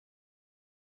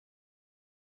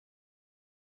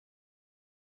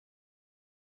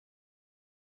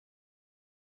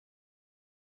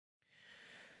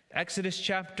Exodus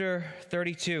chapter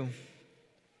 32.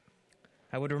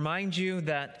 I would remind you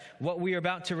that what we are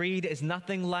about to read is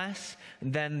nothing less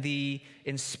than the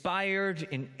inspired,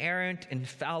 inerrant,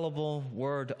 infallible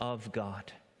Word of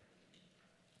God.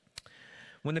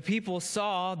 When the people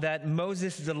saw that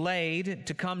Moses delayed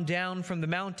to come down from the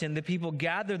mountain, the people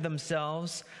gathered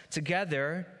themselves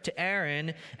together to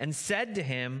Aaron and said to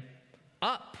him,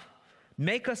 "Up,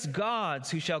 make us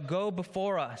gods who shall go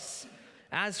before us.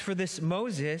 As for this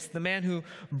Moses, the man who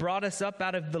brought us up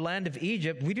out of the land of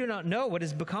Egypt, we do not know what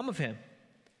has become of him."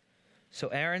 So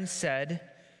Aaron said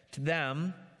to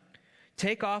them,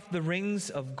 "Take off the rings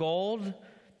of gold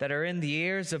that are in the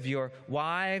ears of your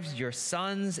wives, your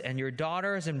sons, and your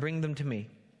daughters, and bring them to me."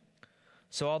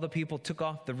 So all the people took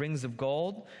off the rings of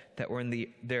gold that were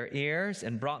in their ears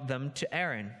and brought them to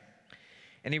Aaron.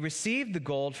 And he received the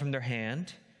gold from their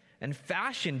hand and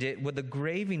fashioned it with a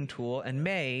graving tool and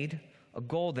made a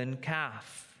golden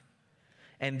calf.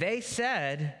 And they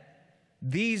said,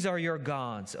 "These are your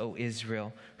gods, O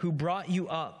Israel, who brought you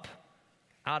up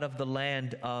out of the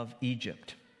land of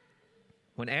Egypt."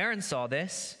 When Aaron saw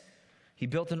this, he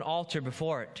built an altar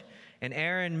before it. And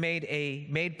Aaron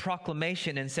made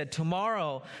proclamation and said,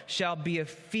 "Tomorrow shall be a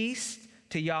feast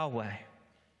to Yahweh."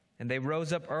 And they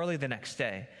rose up early the next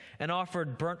day and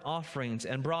offered burnt offerings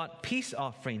and brought peace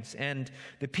offerings. And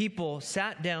the people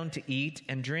sat down to eat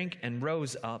and drink and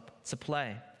rose up to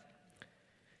play.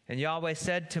 And Yahweh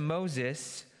said to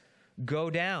Moses,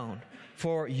 "Go down,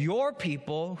 for your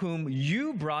people whom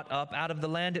you brought up out of the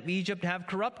land of Egypt have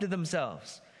corrupted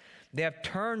themselves. They have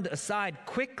turned aside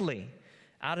quickly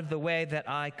out of the way that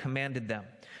I commanded them.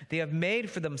 They have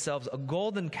made for themselves a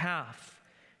golden calf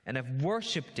and have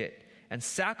worshipped it and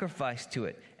sacrificed to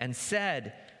it and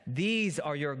said, 'These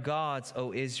are your gods,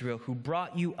 O Israel, who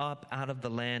brought you up out of the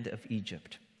land of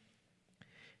Egypt.'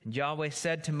 And Yahweh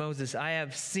said to Moses, 'I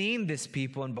have seen this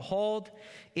people, and behold,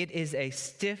 it is a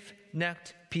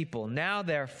stiff-necked people. Now,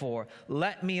 therefore,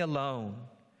 let me alone,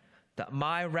 that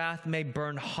my wrath may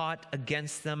burn hot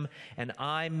against them, and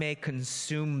I may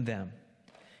consume them,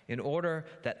 in order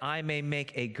that I may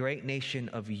make a great nation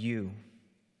of you.'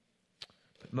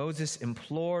 But Moses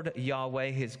implored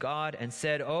Yahweh his God and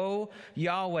said, 'O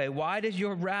Yahweh, why does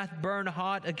your wrath burn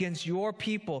hot against your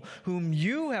people, whom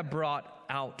you have brought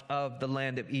out of the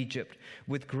land of Egypt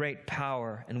with great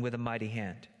power and with a mighty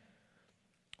hand?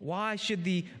 Why should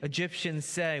the Egyptians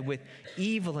say, with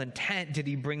evil intent did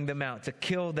he bring them out, to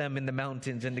kill them in the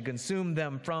mountains and to consume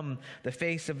them from the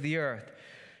face of the earth?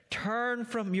 Turn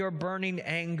from your burning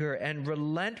anger and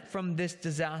relent from this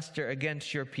disaster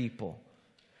against your people.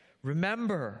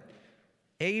 Remember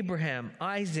Abraham,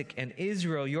 Isaac, and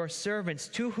Israel, your servants,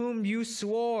 to whom you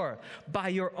swore by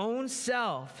your own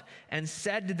self and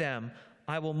said to them,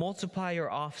 I will multiply your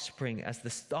offspring as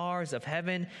the stars of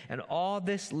heaven, and all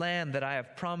this land that I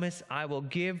have promised I will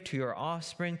give to your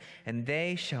offspring, and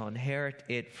they shall inherit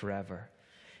it forever.'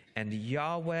 And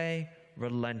Yahweh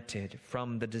relented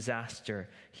from the disaster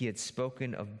he had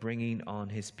spoken of bringing on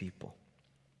his people.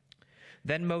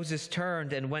 Then Moses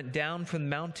turned and went down from the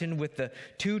mountain with the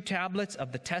 2 tablets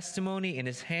of the testimony in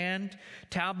his hand,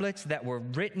 tablets that were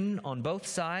written on both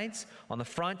sides, on the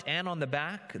front and on the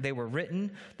back. They were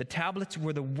written. The tablets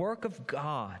were the work of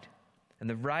God, and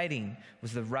the writing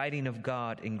was the writing of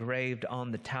God engraved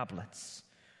on the tablets.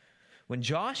 When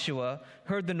Joshua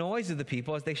heard the noise of the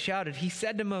people as they shouted, he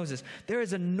said to Moses, 'There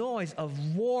is a noise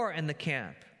of war in the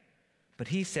camp.' But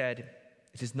he said,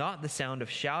 'It is not the sound of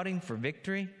shouting for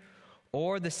victory,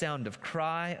 or the sound of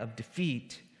cry of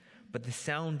defeat, but the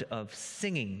sound of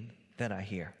singing that I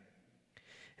hear.'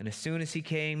 And as soon as he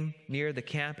came near the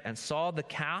camp and saw the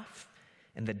calf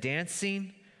and the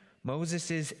dancing,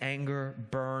 Moses' anger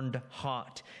burned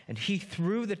hot, and he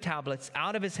threw the tablets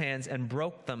out of his hands and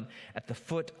broke them at the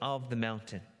foot of the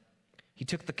mountain. He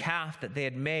took the calf that they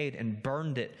had made and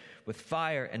burned it with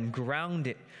fire and ground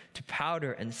it to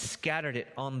powder and scattered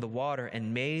it on the water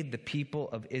and made the people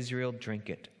of Israel drink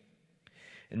it.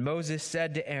 And Moses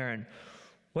said to Aaron,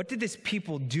 'What did this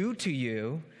people do to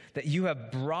you that you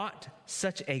have brought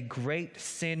such a great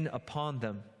sin upon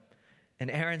them?'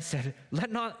 And Aaron said, 'Let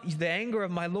not the anger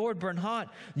of my Lord burn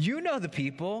hot. You know the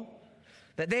people,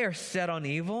 that they are set on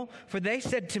evil. For they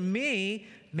said to me,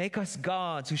 make us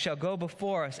gods who shall go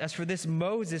before us. As for this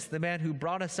Moses, the man who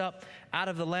brought us up out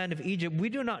of the land of Egypt, we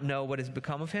do not know what has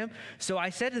become of him. So I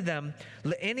said to them,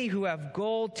 let any who have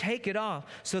gold take it off.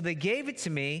 So they gave it to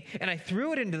me, and I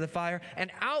threw it into the fire, and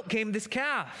out came this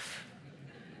calf.'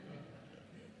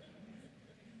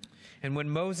 And when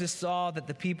Moses saw that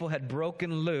the people had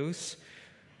broken loose,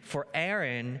 for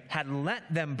Aaron had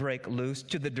let them break loose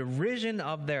to the derision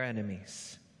of their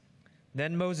enemies,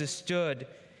 Then Moses stood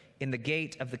in the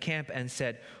gate of the camp and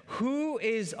said, "Who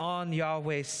is on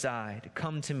Yahweh's side?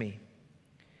 Come to me."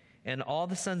 And all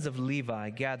the sons of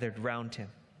Levi gathered round him.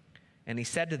 And he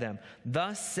said to them,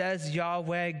 "Thus says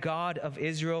Yahweh, God of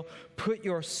Israel, put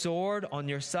your sword on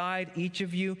your side, each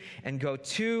of you, and go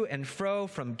to and fro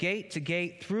from gate to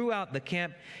gate throughout the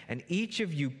camp, and each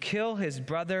of you kill his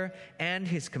brother and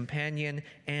his companion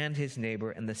and his neighbor."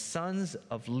 And the sons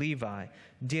of Levi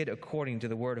did according to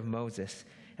the word of Moses.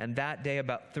 And that day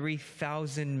about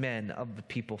 3,000 men of the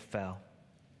people fell.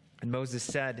 And Moses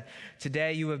said,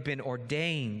 "Today you have been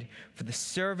ordained for the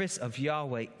service of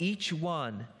Yahweh, each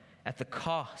one at the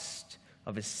cost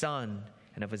of his son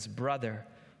and of his brother,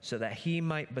 so that he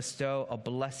might bestow a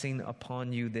blessing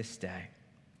upon you this day."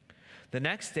 The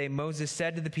next day Moses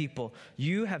said to the people,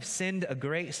 "You have sinned a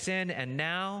great sin, and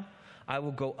now I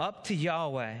will go up to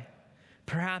Yahweh.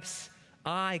 Perhaps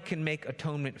I can make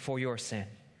atonement for your sin."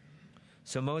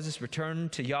 So Moses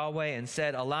returned to Yahweh and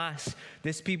said, "Alas,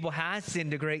 this people has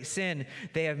sinned a great sin.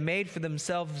 They have made for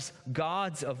themselves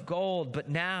gods of gold. But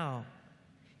now,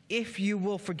 if you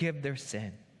will forgive their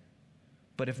sin,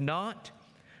 but if not,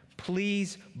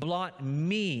 please blot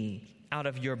me out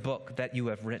of your book that you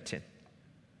have written."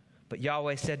 But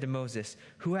Yahweh said to Moses,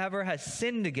 "Whoever has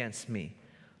sinned against me,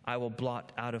 I will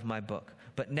blot out of my book.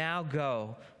 But now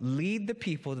go, lead the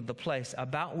people to the place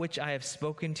about which I have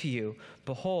spoken to you.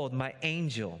 Behold, my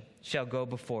angel shall go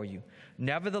before you.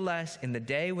 Nevertheless, in the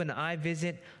day when I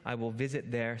visit, I will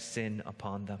visit their sin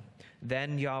upon them."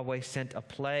 Then Yahweh sent a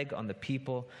plague on the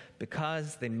people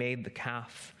because they made the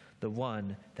calf, the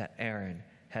one that Aaron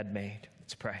had made.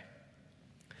 Let's pray.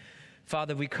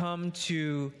 Father, we come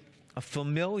to a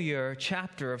familiar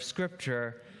chapter of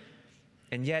Scripture,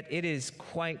 and yet it is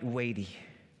quite weighty.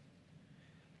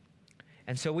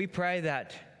 And so we pray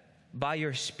that by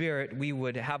your Spirit we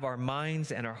would have our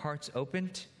minds and our hearts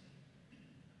opened,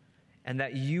 and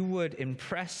that you would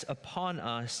impress upon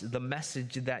us the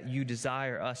message that you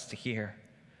desire us to hear.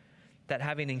 That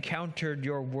having encountered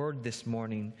your word this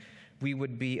morning, we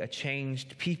would be a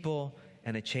changed people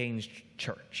and a changed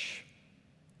church.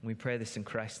 We pray this in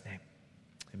Christ's name.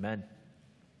 Amen.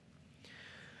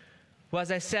 Well, as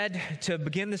I said to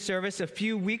begin the service, a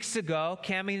few weeks ago,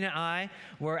 Cammie and I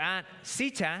were at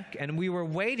SeaTac, and we were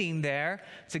waiting there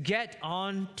to get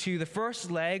on to the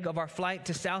first leg of our flight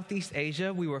to Southeast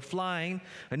Asia. We were flying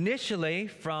initially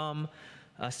from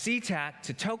SeaTac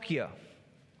to Tokyo.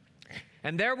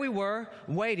 And there we were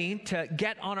waiting to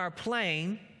get on our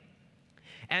plane,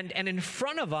 and in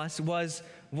front of us was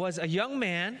a young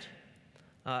man.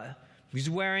 He was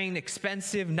wearing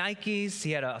expensive Nikes.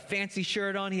 He had a fancy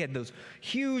shirt on. He had those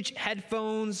huge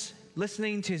headphones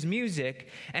listening to his music.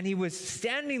 And he was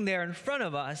standing there in front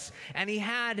of us, and he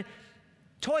had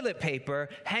toilet paper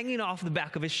hanging off the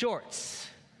back of his shorts.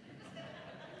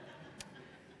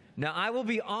 Now, I will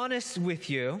be honest with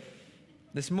you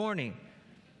this morning.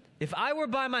 If I were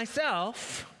by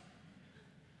myself,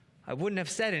 I wouldn't have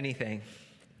said anything.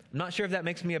 I'm not sure if that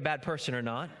makes me a bad person or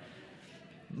not.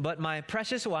 But my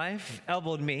precious wife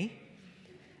elbowed me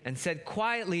and said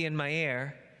quietly in my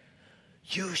ear,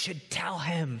 "You should tell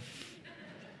him."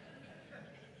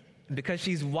 Because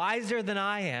she's wiser than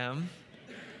I am,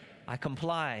 I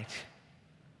complied.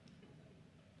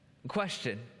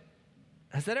 Question: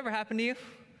 has that ever happened to you?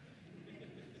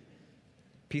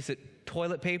 Piece of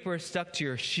toilet paper stuck to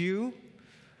your shoe,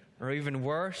 or even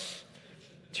worse,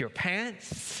 to your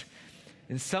pants,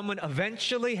 and someone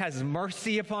eventually has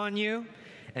mercy upon you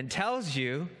and tells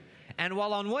you, and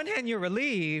while on one hand you're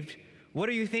relieved, what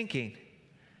are you thinking?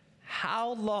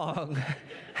 How long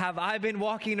have I been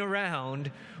walking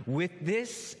around with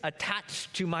this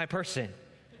attached to my person?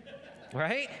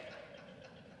 Right?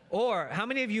 Or how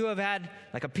many of you have had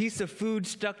like a piece of food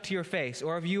stuck to your face?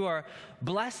 Or if you are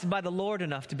blessed by the Lord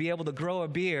enough to be able to grow a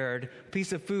beard, a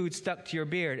piece of food stuck to your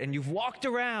beard, and you've walked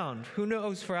around, who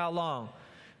knows for how long,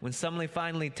 when somebody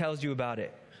finally tells you about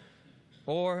it.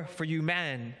 Or for you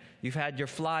men, you've had your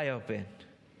fly open,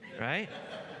 right?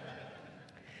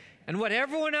 And what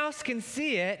everyone else can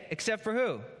see it, except for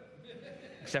who?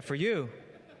 Except for you,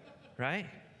 right?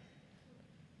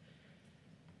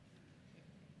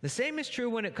 The same is true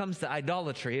when it comes to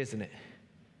idolatry, isn't it?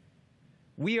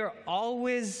 We are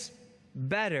always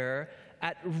better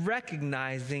at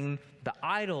recognizing the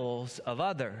idols of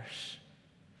others,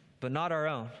 but not our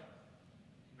own,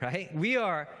 right? We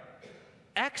are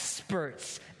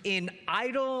experts in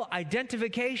idol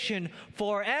identification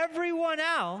for everyone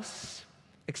else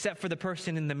except for the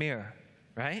person in the mirror,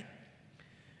 right?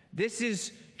 This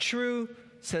is true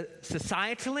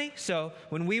societally. So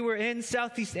when we were in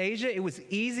Southeast Asia, it was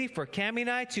easy for Cammie and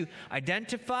I to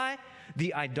identify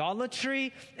the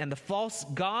idolatry and the false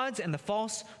gods and the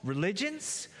false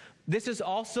religions. This is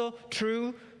also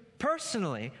true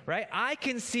personally, right? I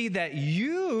can see that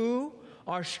you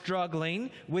are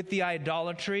struggling with the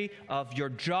idolatry of your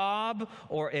job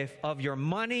or of your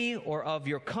money or of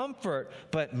your comfort.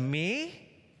 But me,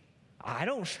 I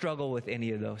don't struggle with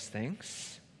any of those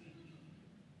things.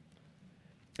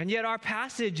 And yet our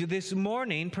passage this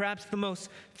morning, perhaps the most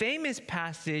famous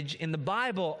passage in the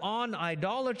Bible on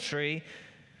idolatry,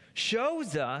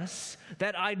 shows us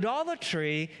that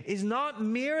idolatry is not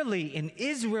merely an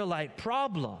Israelite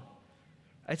problem.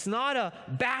 It's not a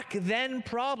back then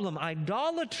problem.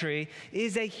 Idolatry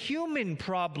is a human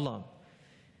problem.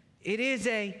 It is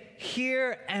a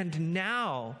here and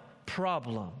now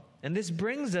problem. And this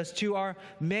brings us to our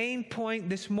main point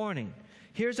this morning.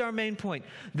 Here's our main point.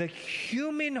 The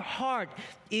human heart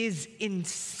is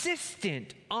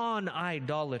insistent on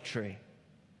idolatry.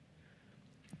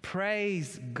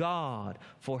 Praise God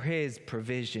for his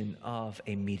provision of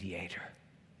a mediator.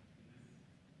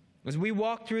 As we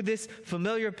walk through this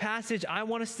familiar passage, I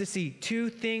want us to see two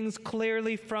things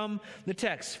clearly from the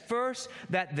text. First,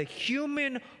 that the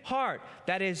human heart,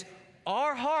 that is,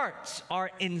 our hearts, are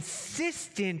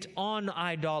insistent on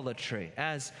idolatry.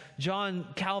 As John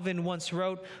Calvin once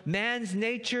wrote, man's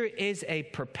nature is a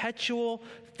perpetual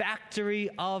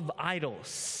factory of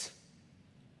idols.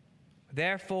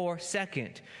 Therefore,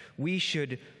 second, we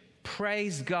should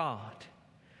praise God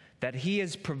that he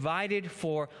has provided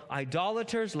for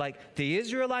idolaters like the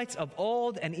Israelites of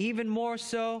old, and even more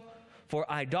so for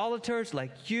idolaters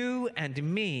like you and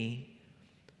me,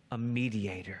 a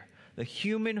mediator. The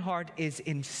human heart is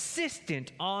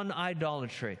insistent on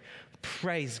idolatry.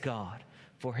 Praise God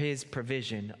for his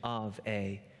provision of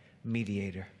a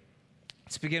mediator.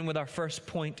 Let's begin with our first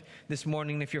point this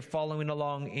morning, if you're following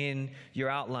along in your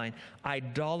outline.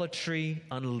 Idolatry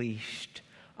unleashed.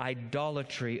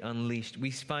 Idolatry unleashed. We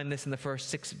find this in the first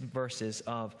 6 verses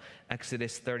of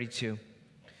Exodus 32.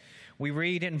 We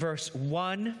read in verse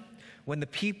 1, when the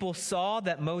people saw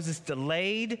that Moses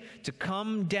delayed to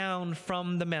come down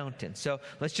from the mountain. So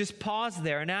let's just pause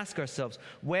there and ask ourselves,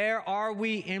 where are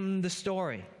we in the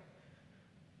story?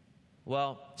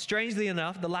 Well, strangely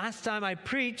enough, the last time I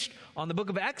preached on the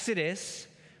book of Exodus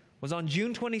was on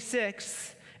June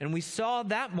 26th. And we saw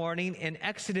that morning in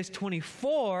Exodus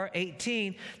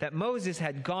 24:18 that Moses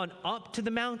had gone up to the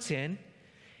mountain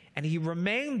and he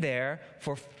remained there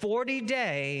for 40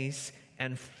 days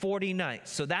and 40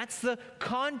 nights. So that's the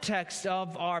context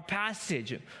of our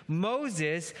passage.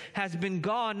 Moses has been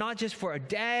gone not just for a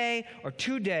day or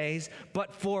 2 days,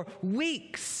 but for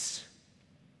weeks.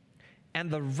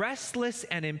 And the restless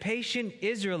and impatient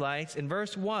Israelites, in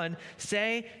verse 1,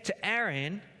 say to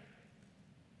Aaron,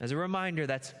 as a reminder,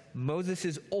 that's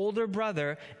Moses' older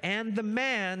brother and the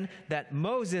man that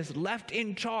Moses left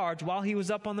in charge while he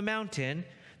was up on the mountain.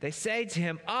 They say to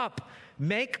him, "Up,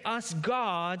 make us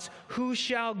gods who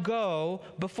shall go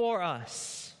before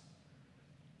us."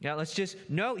 Now let's just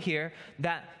note here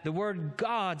that the word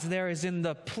gods there is in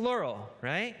the plural,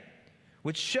 right?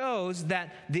 Which shows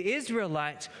that the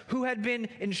Israelites, who had been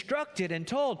instructed and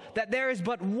told that there is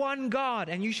but one God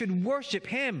and you should worship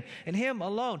him and him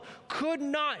alone, could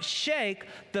not shake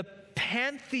the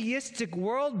pantheistic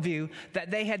worldview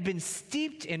that they had been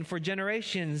steeped in for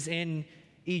generations in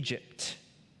Egypt.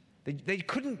 They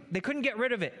couldn't get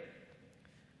rid of it.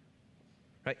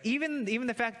 Right? Even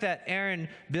the fact that Aaron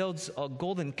builds a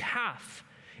golden calf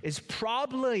is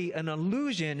probably an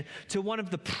allusion to one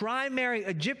of the primary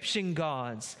Egyptian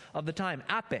gods of the time,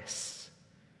 Apis,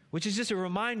 which is just a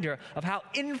reminder of how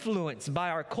influenced by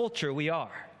our culture we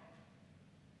are.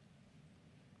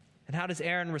 And how does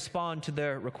Aaron respond to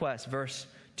their request? Verse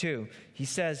 2, he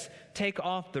says, "Take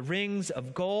off the rings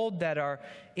of gold that are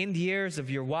in the ears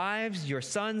of your wives, your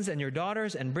sons, and your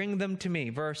daughters, and bring them to me."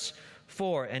 Verse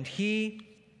 4, and he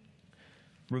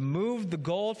removed the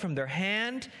gold from their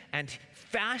hand and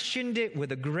fashioned it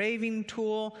with a graving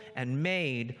tool and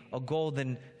made a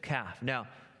golden calf. Now,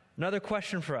 another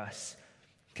question for us,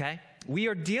 okay? We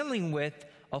are dealing with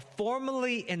a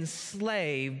formerly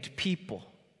enslaved people.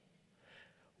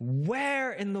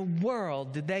 Where in the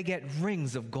world did they get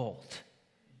rings of gold?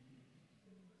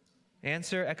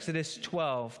 Answer, Exodus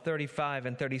 12, 35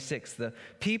 and 36. The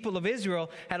people of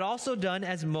Israel had also done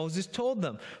as Moses told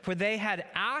them, for they had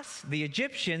asked the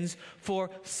Egyptians for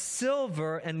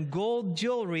silver and gold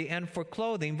jewelry and for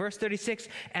clothing. Verse 36,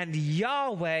 and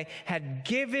Yahweh had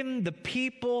given the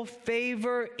people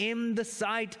favor in the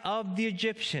sight of the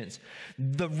Egyptians.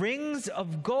 The rings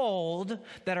of gold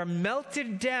that are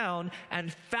melted down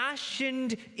and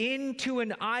fashioned into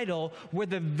an idol were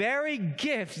the very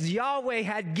gifts Yahweh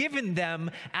had given given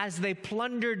them as they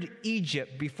plundered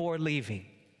Egypt before leaving.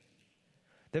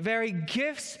 The very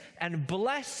gifts and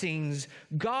blessings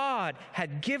God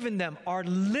had given them are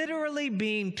literally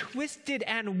being twisted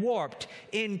and warped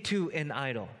into an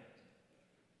idol.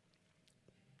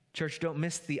 Church, don't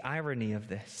miss the irony of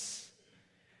this.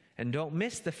 And don't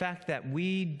miss the fact that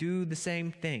we do the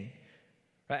same thing.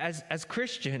 As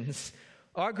Christians,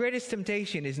 our greatest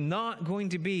temptation is not going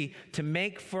to be to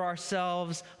make for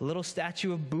ourselves a little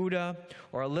statue of Buddha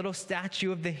or a little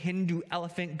statue of the Hindu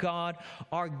elephant god.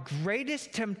 Our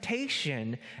greatest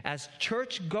temptation as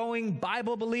church-going,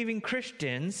 Bible-believing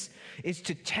Christians is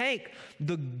to take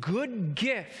the good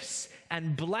gifts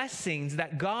and blessings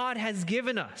that God has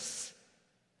given us,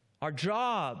 our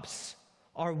jobs,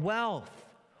 our wealth,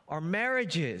 our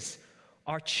marriages,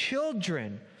 our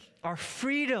children, our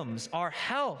freedoms, our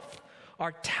health,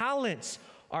 our talents,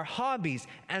 our hobbies,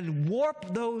 and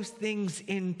warp those things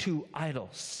into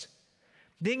idols.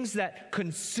 Things that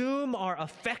consume our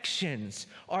affections,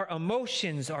 our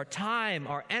emotions, our time,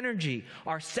 our energy,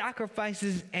 our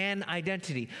sacrifices, and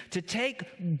identity. To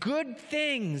take good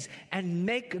things and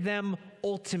make them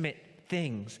ultimate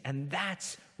things. And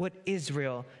that's what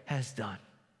Israel has done.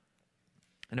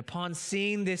 And upon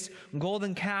seeing this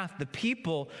golden calf, the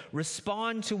people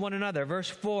respond to one another. Verse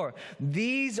 4,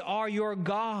 "These are your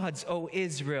gods, O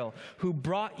Israel, who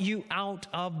brought you out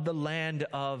of the land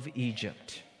of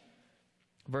Egypt."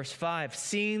 Verse 5,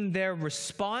 seeing their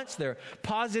response, their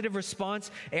positive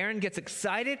response, Aaron gets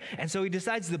excited, and so he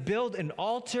decides to build an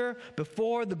altar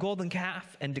before the golden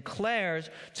calf and declares,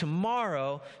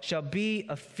 "Tomorrow shall be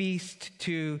a feast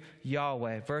to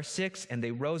Yahweh." Verse 6, "And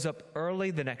they rose up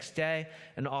early the next day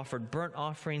and offered burnt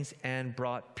offerings and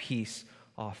brought peace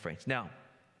offerings." Now,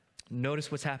 notice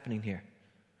what's happening here.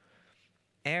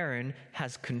 Aaron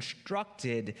has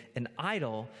constructed an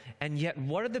idol, and yet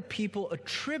what are the people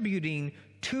attributing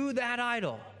to that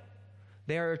idol?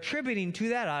 They are attributing to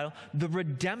that idol the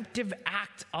redemptive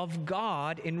act of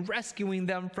God in rescuing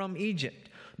them from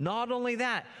Egypt. Not only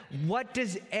that, what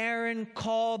does Aaron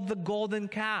call the golden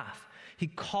calf? He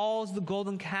calls the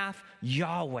golden calf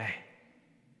Yahweh.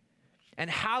 And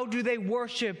how do they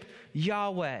worship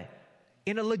Yahweh?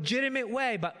 In a legitimate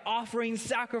way, by offering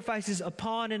sacrifices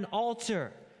upon an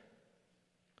altar.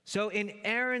 So in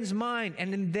Aaron's mind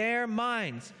and in their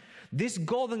minds, this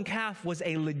golden calf was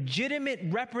a legitimate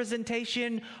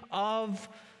representation of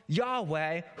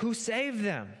Yahweh who saved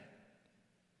them.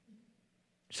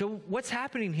 So what's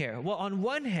happening here? Well, on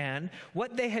one hand,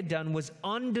 what they had done was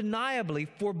undeniably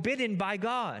forbidden by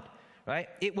God. Right?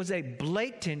 It was a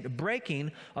blatant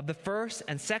breaking of the first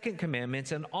and second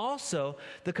commandments, and also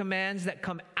the commands that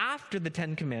come after the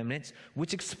 10 commandments,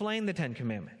 which explain the 10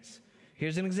 commandments.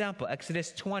 Here's an example.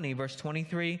 Exodus 20, verse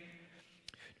 23.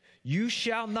 "You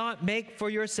shall not make for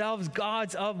yourselves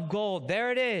gods of gold."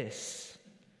 There it is.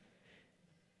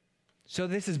 So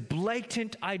this is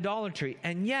blatant idolatry.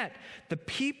 And yet, the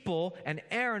people and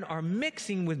Aaron are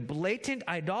mixing with blatant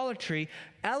idolatry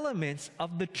elements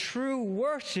of the true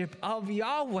worship of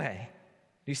Yahweh. Do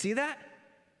you see that?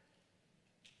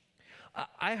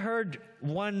 I heard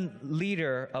one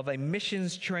leader of a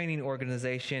missions training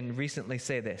organization recently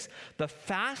say this: "The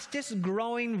fastest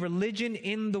growing religion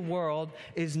in the world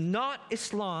is not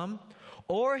Islam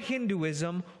or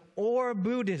Hinduism or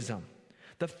Buddhism.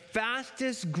 The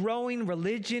fastest growing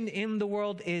religion in the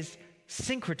world is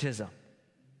syncretism.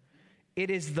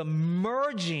 It is the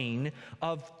merging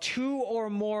of two or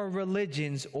more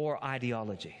religions or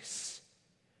ideologies."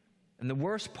 And the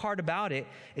worst part about it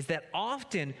is that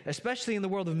often, especially in the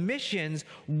world of missions,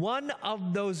 one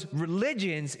of those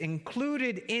religions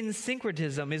included in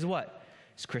syncretism is what?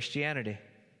 It's Christianity.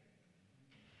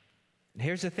 And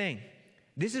here's the thing.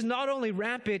 This is not only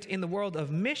rampant in the world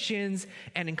of missions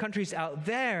and in countries out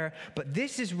there, but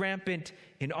this is rampant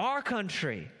in our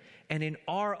country and in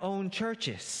our own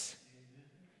churches.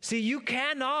 See, you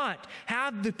cannot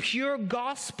have the pure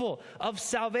gospel of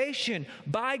salvation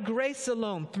by grace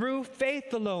alone, through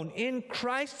faith alone, in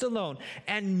Christ alone,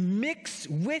 and mix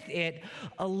with it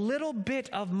a little bit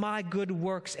of my good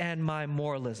works and my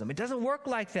moralism. It doesn't work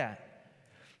like that.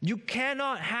 You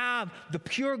cannot have the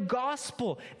pure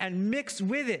gospel and mix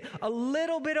with it a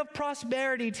little bit of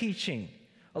prosperity teaching,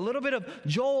 a little bit of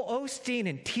Joel Osteen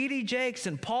and T.D. Jakes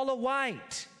and Paula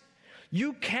White.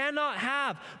 You cannot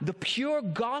have the pure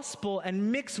gospel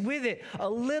and mix with it a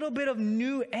little bit of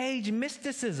New Age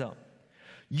mysticism.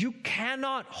 You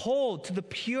cannot hold to the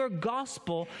pure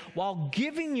gospel while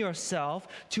giving yourself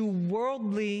to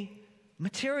worldly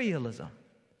materialism.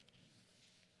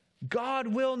 God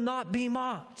will not be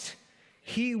mocked.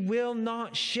 He will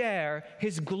not share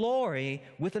his glory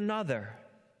with another.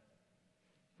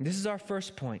 This is our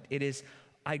first point. It is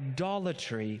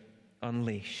idolatry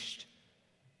unleashed,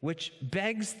 which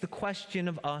begs the question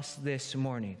of us this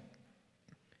morning.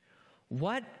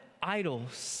 What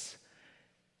idols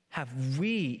have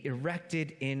we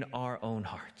erected in our own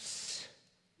hearts?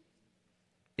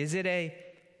 Is it a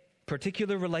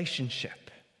particular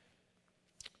relationship?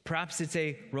 Perhaps it's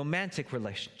a romantic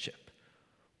relationship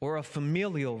or a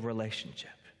familial relationship.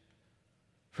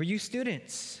 For you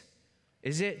students,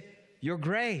 is it your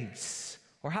grades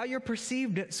or how you're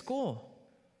perceived at school?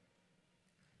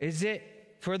 Is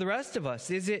it, for the rest of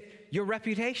us, is it your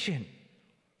reputation?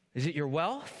 Is it your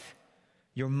wealth,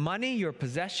 your money, your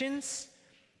possessions?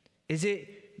 Is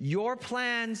it your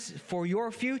plans for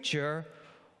your future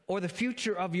or the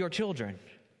future of your children?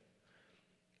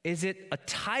 Is it a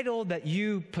title that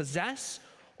you possess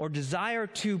or desire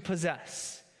to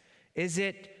possess? Is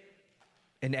it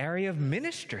an area of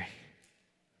ministry?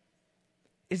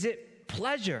 Is it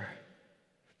pleasure?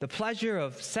 The pleasure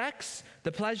of sex,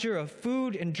 the pleasure of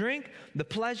food and drink, the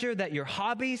pleasure that your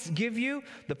hobbies give you,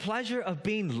 the pleasure of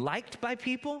being liked by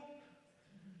people?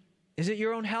 Is it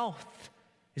your own health?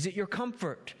 Is it your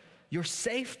comfort, your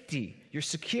safety, your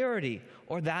security,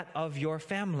 or that of your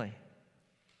family?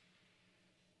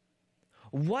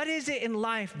 What is it in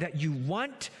life that you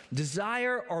want,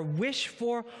 desire, or wish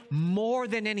for more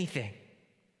than anything?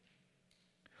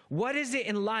 What is it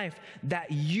in life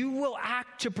that you will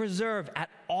act to preserve at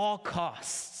all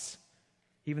costs,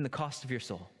 even the cost of your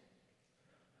soul?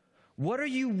 What are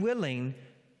you willing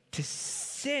to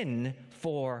sin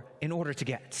for in order to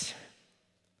get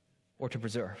or to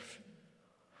preserve?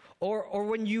 Or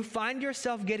when you find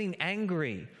yourself getting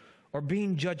angry or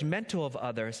being judgmental of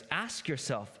others, ask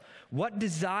yourself, what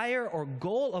desire or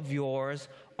goal of yours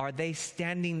are they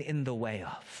standing in the way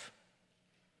of?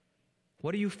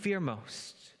 What do you fear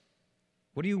most?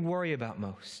 What do you worry about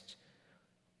most?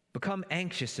 Become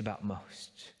anxious about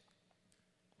most?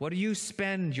 What do you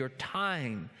spend your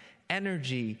time,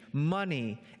 energy,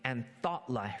 money, and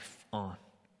thought life on?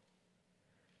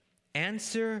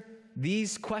 Answer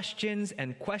these questions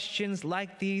and questions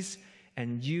like these,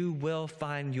 and you will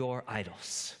find your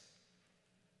idols.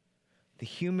 The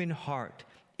human heart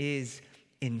is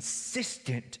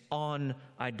insistent on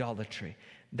idolatry.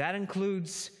 That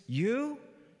includes you,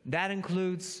 that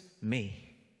includes me.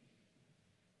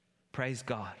 Praise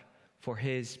God for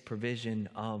his provision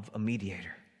of a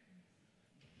mediator.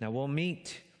 Now we'll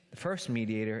meet the first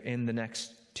mediator in the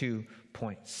next 2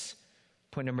 points.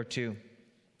 Point number 2.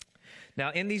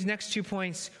 Now in these next 2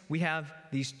 points, we have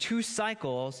these 2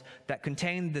 cycles that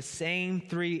contain the same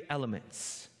 3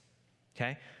 elements.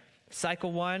 Okay?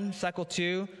 Cycle 1, cycle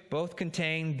 2, both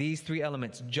contain these 3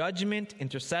 elements: judgment,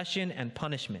 intercession, and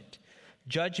punishment.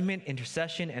 Judgment,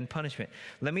 intercession, and punishment.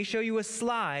 Let me show you a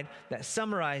slide that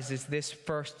summarizes this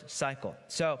first cycle.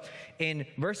 So in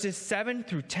verses 7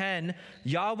 through 10,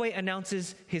 Yahweh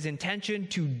announces his intention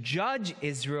to judge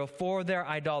Israel for their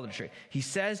idolatry. He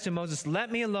says to Moses,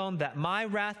 "Let me alone, that my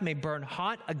wrath may burn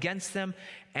hot against them,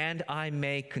 and I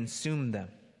may consume them."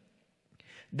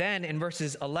 Then in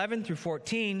verses 11 through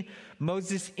 14,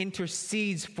 Moses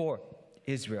intercedes for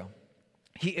Israel.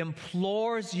 He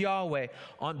implores Yahweh,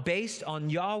 based on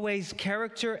Yahweh's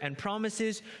character and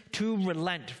promises, to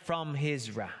relent from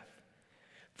his wrath.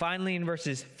 Finally, in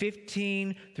verses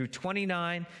 15 through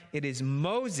 29, it is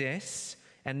Moses,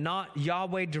 and not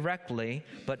Yahweh directly,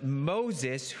 but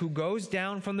Moses, who goes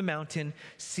down from the mountain,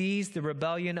 sees the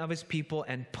rebellion of his people,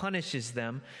 and punishes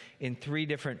them in 3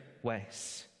 different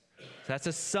ways. So that's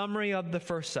a summary of the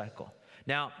first cycle.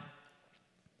 Now,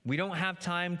 we don't have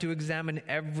time to examine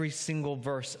every single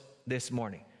verse this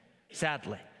morning,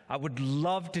 sadly. I would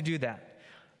love to do that.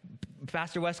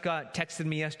 Pastor Westcott texted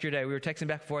me yesterday. We were texting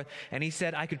back and forth, and he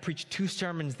said I could preach 2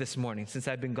 sermons this morning since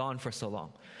I've been gone for so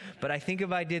long. But I think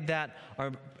if I did that,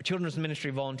 our children's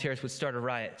ministry volunteers would start a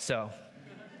riot. So,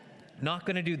 not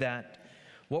going to do that.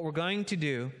 What we're going to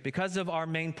do, because of our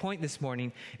main point this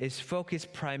morning, is focus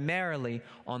primarily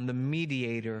on the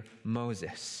mediator,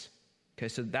 Moses. Okay,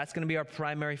 so that's going to be our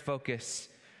primary focus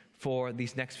for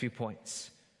these next few points.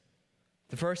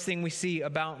 The first thing we see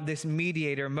about this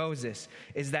mediator, Moses,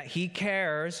 is that he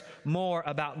cares more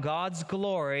about God's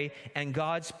glory and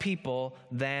God's people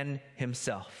than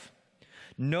himself.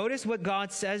 Notice what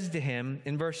God says to him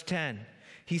in verse 10.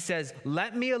 He says,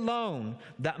 "Let me alone,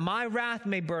 that my wrath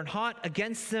may burn hot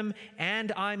against them,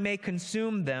 and I may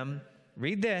consume them."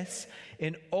 Read this,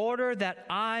 "in order that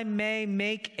I may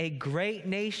make a great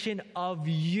nation of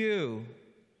you."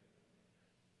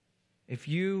 If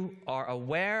you are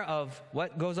aware of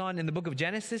what goes on in the book of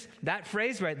Genesis, that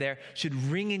phrase right there should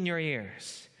ring in your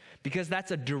ears. because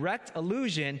that's a direct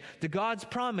allusion to God's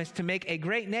promise to make a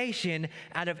great nation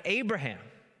out of Abraham.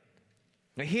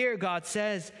 Now here God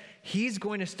says he's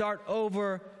going to start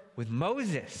over with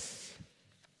Moses.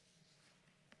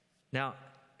 Now,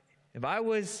 if I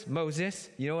was Moses,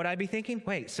 you know what I'd be thinking?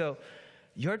 Wait, so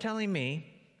you're telling me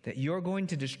that you're going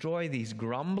to destroy these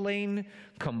grumbling,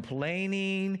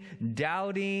 complaining,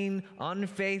 doubting,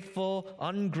 unfaithful,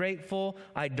 ungrateful,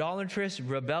 idolatrous,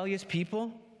 rebellious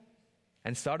people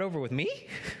and start over with me?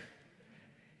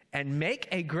 And make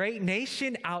a great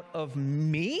nation out of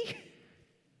me?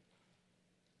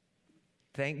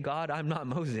 Thank God I'm not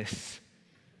Moses.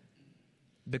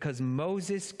 Because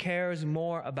Moses cares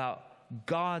more about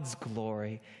God's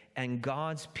glory and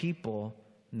God's people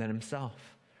than himself.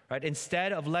 Right?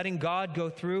 Instead of letting God go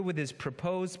through with his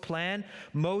proposed plan,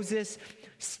 Moses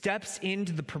steps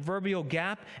into the proverbial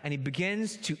gap and he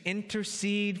begins to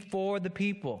intercede for the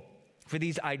people, for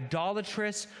these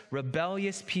idolatrous,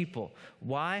 rebellious people.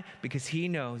 Why? Because he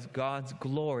knows God's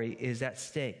glory is at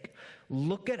stake.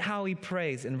 Look at how he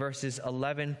prays in verses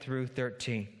 11 through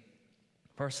 13.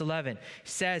 Verse 11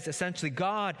 says essentially,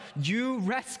 God, you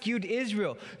rescued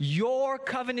Israel, your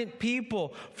covenant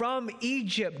people, from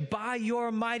Egypt by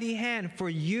your mighty hand. For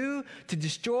you to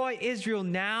destroy Israel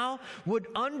now would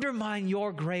undermine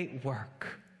your great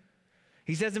work.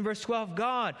 He says in verse 12,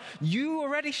 God, you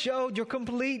already showed your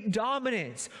complete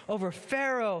dominance over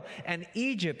Pharaoh and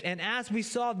Egypt, and as we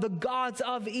saw, the gods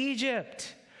of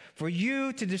Egypt. For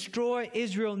you to destroy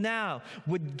Israel now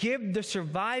would give the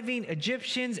surviving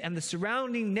Egyptians and the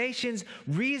surrounding nations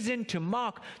reason to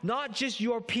mock not just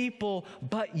your people,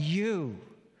 but you.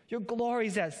 Your glory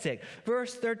is at stake.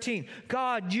 Verse 13,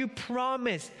 God, you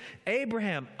promised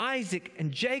Abraham, Isaac,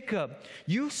 and Jacob.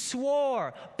 You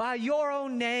swore by your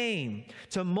own name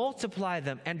to multiply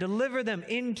them and deliver them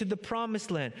into the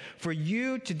promised land. For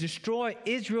you to destroy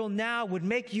Israel now would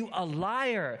make you a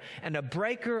liar and a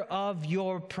breaker of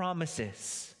your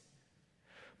promises.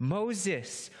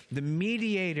 Moses, the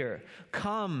mediator,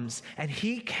 comes and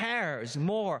he cares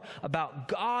more about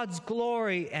God's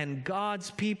glory and God's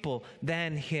people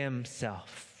than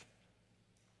himself.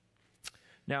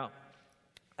 Now,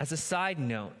 as a side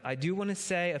note, I do want to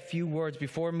say a few words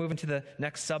before moving to the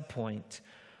next subpoint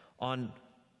on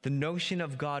the notion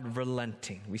of God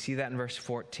relenting. We see that in verse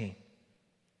 14.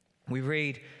 We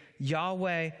read,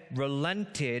 Yahweh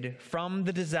relented from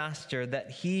the disaster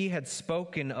that he had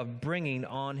spoken of bringing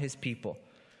on his people.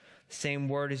 The same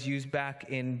word is used back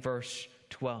in verse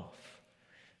 12.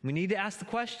 We need to ask the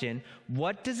question,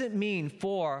 what does it mean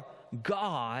for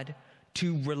God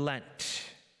to relent?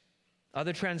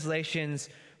 Other translations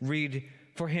read,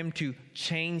 for him to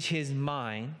change his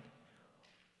mind.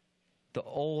 The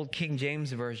old King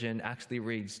James Version actually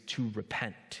reads, to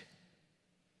repent.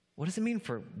 What does it mean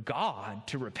for God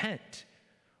to repent,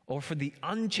 or for the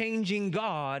unchanging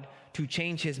God to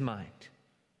change his mind?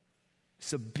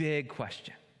 It's a big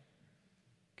question.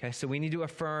 Okay, so we need to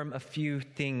affirm a few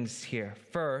things here.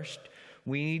 First,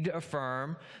 we need to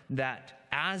affirm that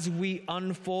as we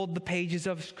unfold the pages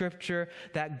of Scripture,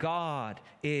 that God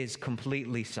is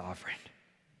completely sovereign.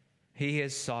 He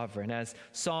is sovereign. As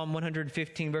Psalm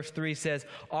 115 verse 3 says,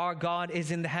 our God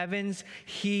is in the heavens.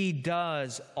 He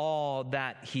does all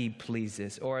that he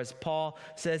pleases. Or as Paul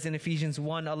says in Ephesians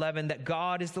 1:11, that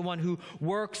God is the one who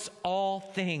works all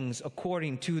things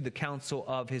according to the counsel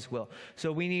of his will.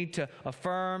 So we need to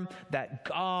affirm that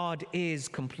God is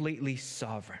completely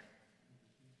sovereign.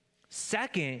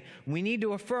 Second, we need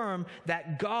to affirm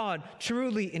that God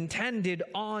truly intended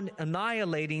on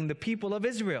annihilating the people of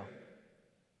Israel.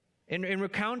 In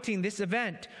recounting this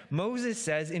event, Moses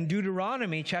says in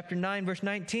Deuteronomy chapter 9, verse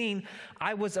 19,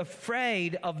 I was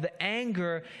afraid of the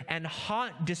anger and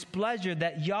hot displeasure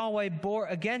that Yahweh bore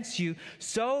against you,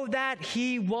 so that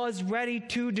he was ready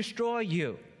to destroy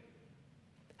you.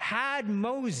 Had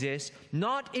Moses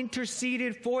not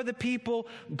interceded for the people,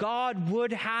 God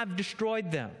would have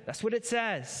destroyed them. That's what it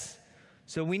says.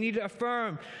 So we need to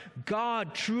affirm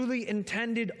God truly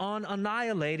intended on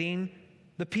annihilating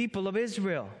the people of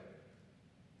Israel.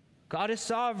 God is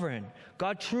sovereign.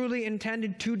 God truly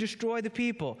intended to destroy the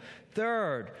people.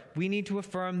 Third, we need to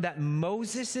affirm that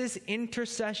Moses'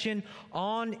 intercession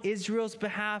on Israel's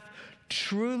behalf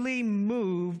truly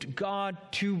moved God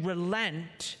to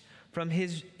relent from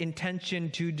his intention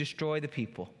to destroy the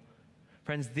people.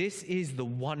 Friends, this is the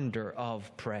wonder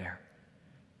of prayer.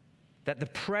 That the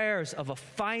prayers of a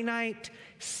finite,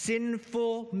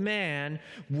 sinful man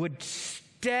would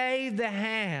stay the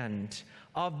hand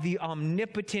of the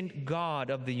omnipotent God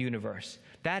of the universe.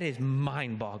 That is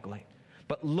mind-boggling.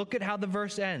 But look at how the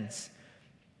verse ends.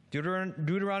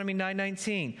 Deuteronomy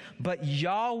 9:19. But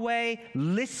Yahweh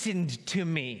listened to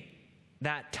me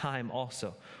that time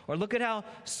also. Or look at how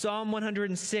Psalm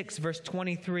 106 verse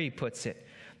 23 puts it.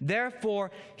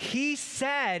 Therefore, he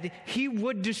said he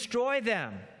would destroy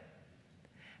them.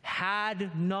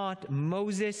 Had not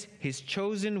Moses, his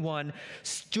chosen one,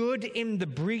 stood in the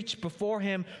breach before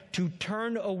him to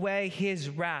turn away his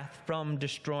wrath from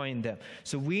destroying them.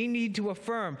 So we need to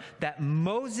affirm that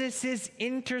Moses'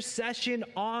 intercession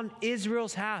on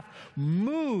Israel's behalf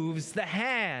moves the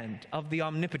hand of the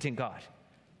omnipotent God.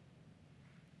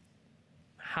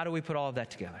 How do we put all of that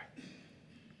together?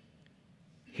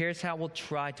 Here's how we'll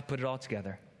try to put it all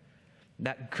together.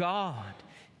 That God,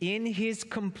 in his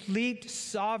complete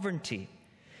sovereignty,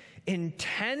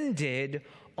 intended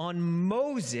on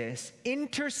Moses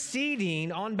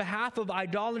interceding on behalf of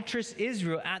idolatrous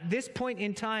Israel at this point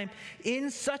in time in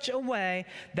such a way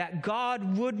that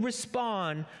God would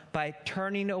respond by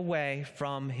turning away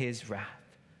from his wrath.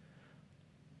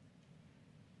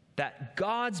 That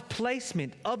God's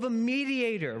placement of a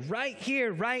mediator right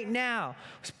here, right now,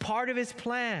 was part of his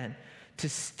plan to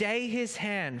stay his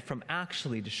hand from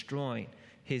actually destroying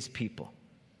his people.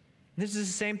 This is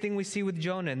the same thing we see with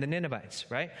Jonah and the Ninevites,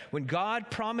 right? When God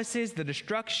promises the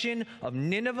destruction of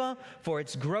Nineveh for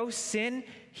its gross sin,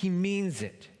 he means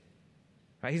it.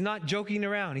 Right? He's not joking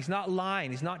around. He's not lying.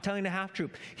 He's not telling a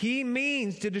half-truth. He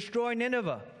means to destroy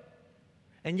Nineveh.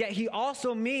 And yet he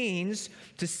also means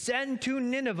to send to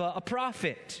Nineveh a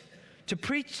prophet to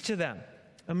preach to them,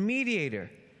 a mediator.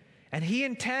 And he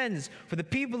intends for the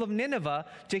people of Nineveh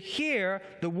to hear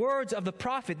the words of the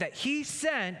prophet that he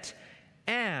sent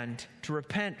and to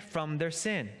repent from their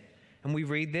sin. And we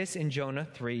read this in Jonah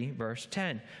 3, verse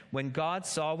 10. When God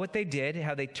saw what they did,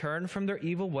 how they turned from their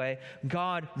evil way,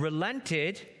 God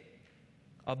relented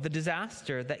of the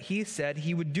disaster that he said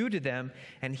he would do to them,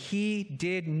 and he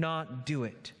did not do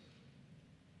it.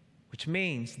 Which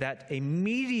means that a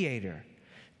mediator,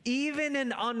 even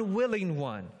an unwilling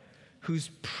one,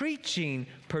 whose preaching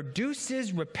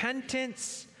produces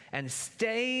repentance and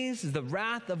stays the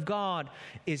wrath of God,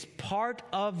 is part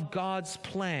of God's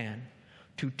plan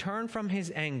to turn from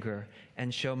his anger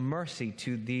and show mercy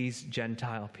to these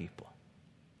Gentile people.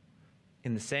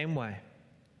 In the same way,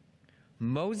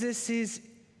 Moses'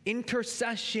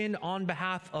 intercession on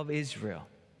behalf of Israel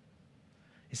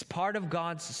is part of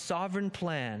God's sovereign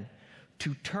plan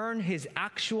to turn his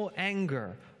actual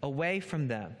anger away from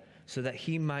them so that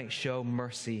he might show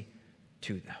mercy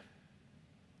to them.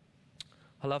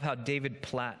 I love how David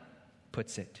Platt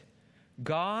puts it.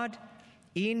 God,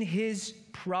 in his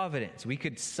providence, we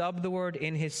could sub the word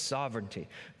in his sovereignty.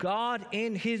 God,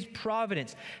 in his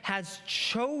providence, has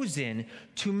chosen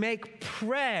to make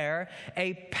prayer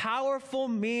a powerful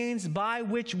means by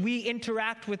which we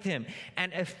interact with him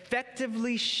and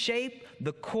effectively shape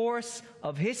the course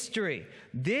of history.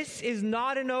 This is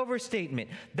not an overstatement.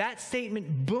 That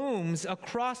statement booms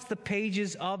across the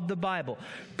pages of the Bible.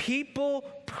 People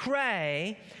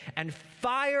pray and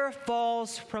fire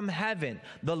falls from heaven.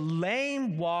 The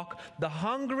lame walk, the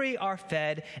hungry are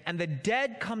fed, and the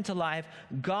dead come to life.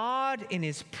 God, in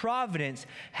his providence,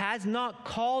 has not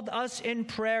called us in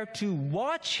prayer to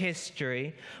watch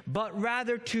history, but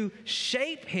rather to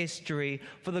shape history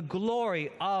for the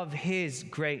glory of his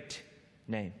great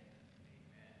name.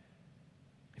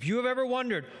 If you have ever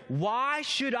wondered, why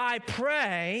should I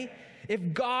pray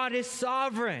if God is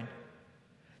sovereign?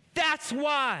 That's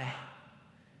why.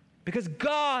 Because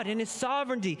God, in his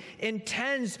sovereignty,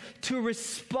 intends to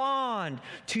respond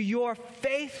to your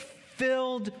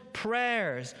faith-filled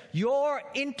prayers. Your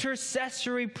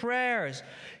intercessory prayers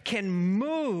can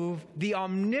move the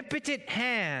omnipotent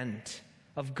hand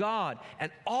of God.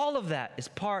 And all of that is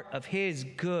part of his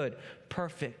good,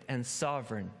 perfect, and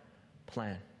sovereign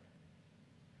plan.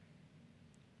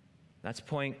 That's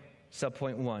subpoint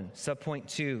 1. Subpoint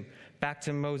 2, back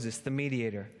to Moses, the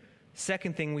mediator.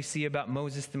 Second thing we see about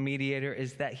Moses, the mediator,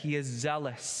 is that he is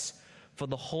zealous for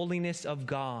the holiness of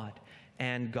God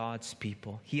and God's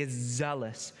people. He is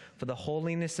zealous for the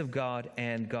holiness of God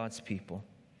and God's people.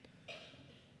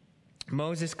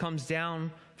 Moses comes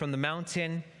down from the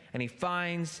mountain and he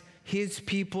finds his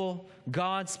people,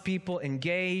 God's people,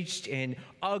 engaged in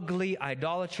ugly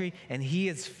idolatry, and he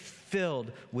is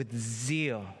filled with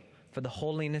zeal for the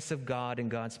holiness of God and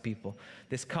God's people.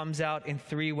 This comes out in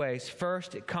 3 ways.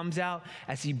 First, it comes out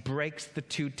as he breaks the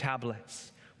 2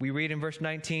 tablets. We read in verse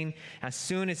 19, as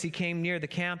soon as he came near the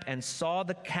camp and saw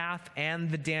the calf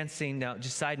and the dancing. Now,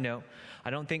 just side note, I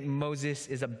don't think Moses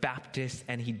is a Baptist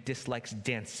and he dislikes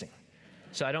dancing.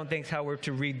 So I don't think it's how we're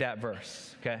to read that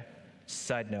verse, okay?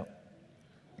 Side note.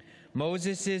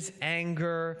 Moses'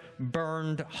 anger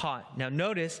burned hot. Now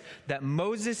notice that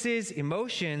Moses'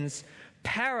 emotions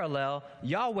parallel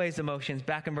Yahweh's emotions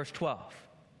back in verse 12.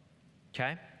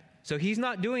 Okay? So he's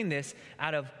not doing this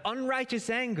out of unrighteous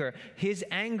anger. His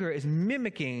anger is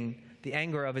mimicking the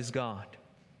anger of his God.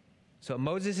 So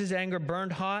Moses' anger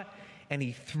burned hot, and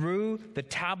he threw the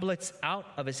tablets out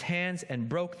of his hands and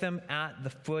broke them at the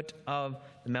foot of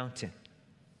the mountain.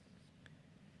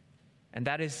 And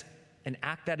that is an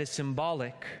act that is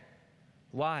symbolic.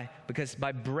 Why? Because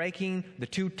by breaking the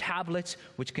two tablets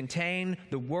which contain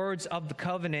the words of the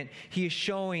covenant, he is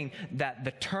showing that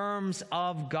the terms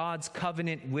of God's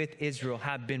covenant with Israel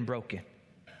have been broken.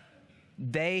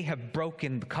 They have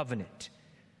broken the covenant.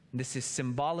 This is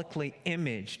symbolically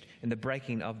imaged in the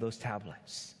breaking of those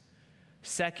tablets.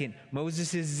 Second,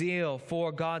 Moses' zeal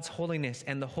for God's holiness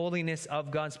and the holiness of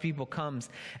God's people comes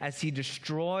as he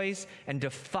destroys and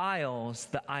defiles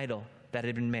the idol that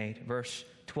had been made. Verse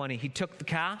 20, he took the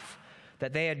calf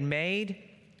that they had made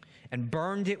and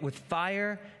burned it with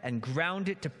fire and ground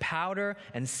it to powder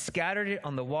and scattered it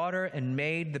on the water and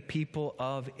made the people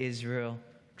of Israel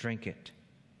drink it.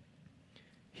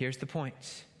 Here's the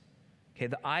point. Okay,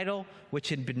 the idol, which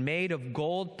had been made of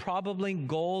gold, probably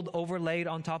gold overlaid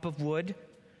on top of wood,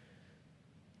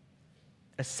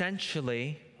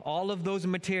 essentially, all of those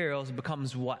materials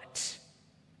becomes what?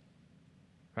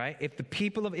 Right? If the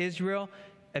people of Israel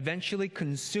eventually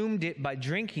consumed it by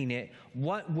drinking it,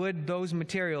 what would those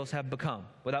materials have become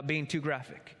without being too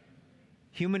graphic?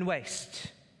 Human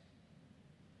waste.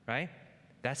 Right?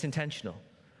 That's intentional.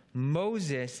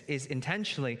 Moses is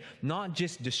intentionally not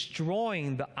just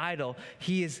destroying the idol,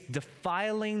 he is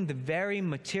defiling the very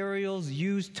materials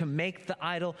used to make the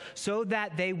idol so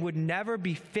that they would never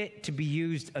be fit to be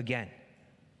used again.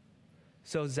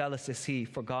 So zealous is he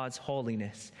for God's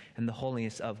holiness and the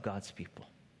holiness of God's people.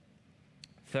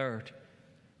 Third,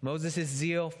 Moses'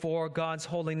 zeal for God's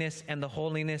holiness and the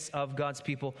holiness of God's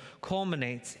people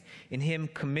culminates in him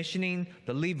commissioning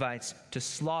the Levites to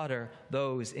slaughter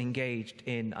those engaged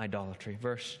in idolatry.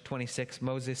 Verse 26,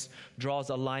 Moses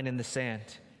draws a line in the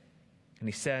sand, and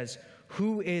he says,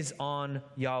 "Who is on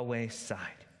Yahweh's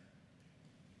side?"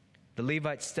 The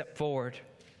Levites step forward,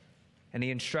 and he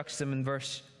instructs them in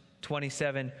verse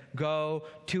 27, "Go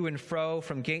to and fro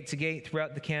from gate to gate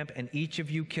throughout the camp, and each of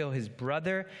you kill his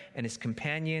brother and his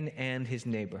companion and his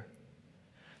neighbor."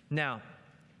 Now,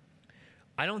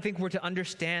 I don't think we're to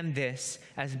understand this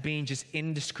as being just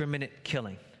indiscriminate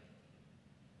killing.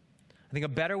 I think a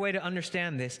better way to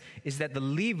understand this is that the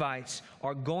Levites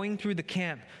are going through the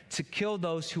camp to kill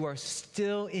those who are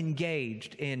still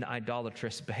engaged in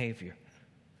idolatrous behavior.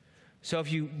 So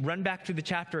if you run back through the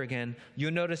chapter again,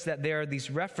 you'll notice that there are these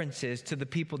references to the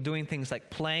people doing things like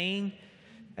playing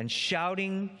and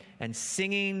shouting and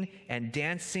singing and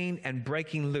dancing and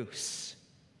breaking loose.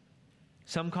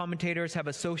 Some commentators have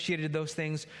associated those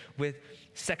things with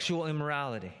sexual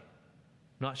immorality.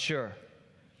 Not sure.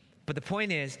 But the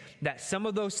point is that some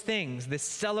of those things, this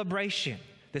celebration,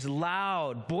 this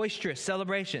loud, boisterous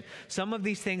celebration, some of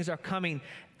these things are coming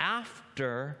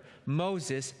after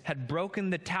Moses had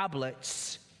broken the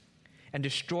tablets and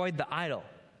destroyed the idol.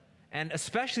 And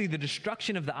especially the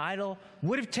destruction of the idol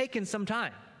would have taken some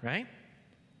time, right?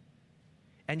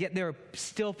 And yet there are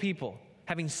still people,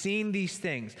 having seen these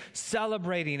things,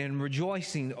 celebrating and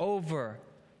rejoicing over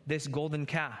this golden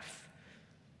calf.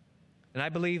 And I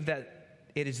believe that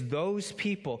it is those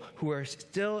people who are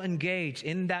still engaged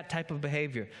in that type of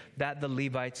behavior that the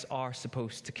Levites are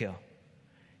supposed to kill.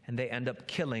 And they end up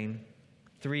killing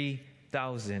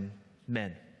 3,000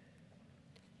 men.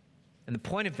 And the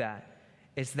point of that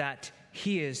is that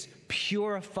he is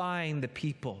purifying the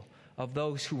people of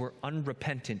those who were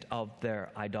unrepentant of their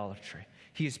idolatry.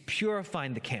 He is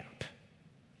purifying the camp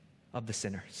of the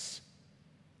sinners.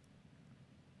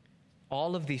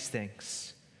 All of these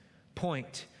things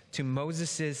point to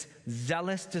Moses'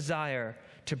 zealous desire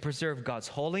to preserve God's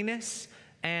holiness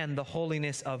and the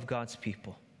holiness of God's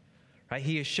people. Right?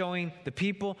 He is showing the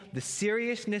people the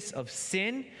seriousness of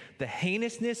sin, the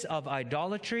heinousness of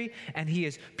idolatry, and he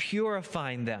is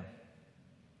purifying them.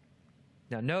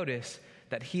 Now notice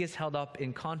that he is held up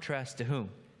in contrast to whom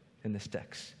in this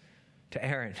text? To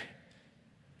Aaron.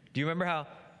 Do you remember how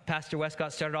Pastor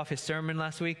Westcott started off his sermon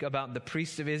last week about the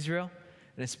priests of Israel,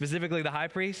 and specifically the high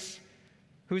priest?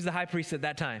 Who's the high priest at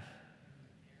that time?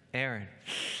 Aaron.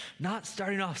 Not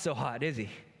starting off so hot, is he?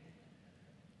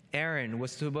 Aaron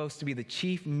was supposed to be the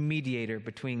chief mediator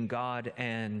between God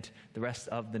and the rest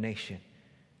of the nation.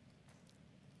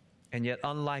 And yet,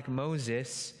 unlike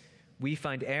Moses, we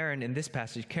find Aaron in this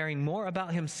passage caring more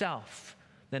about himself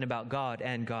than about God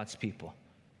and God's people.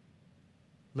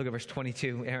 Look at verse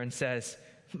 22. Aaron says,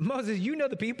 Moses, you know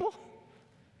the people,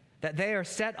 that they are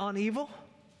set on evil.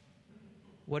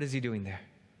 What is he doing there?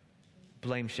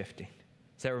 Blame shifting.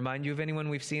 Does that remind you of anyone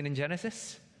we've seen in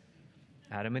Genesis?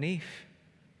 Adam and Eve,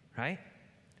 right?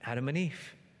 Adam and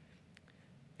Eve.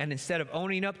 And instead of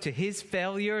owning up to his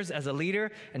failures as a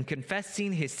leader and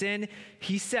confessing his sin,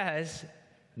 he says,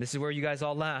 this is where you guys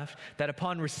all laughed, that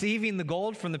upon receiving the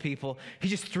gold from the people, he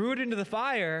just threw it into the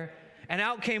fire, and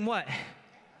out came what?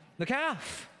 The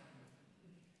calf.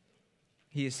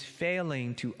 He is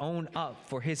failing to own up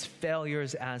for his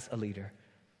failures as a leader.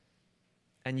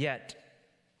 And yet,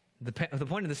 the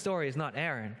point of the story is not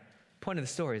Aaron. The point of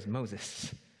the story is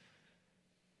Moses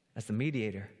as the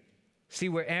mediator. See,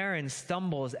 where Aaron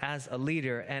stumbles as a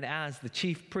leader and as the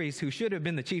chief priest, who should have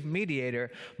been the chief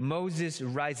mediator, Moses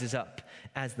rises up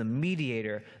as the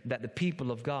mediator that the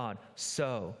people of God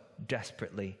so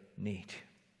desperately need.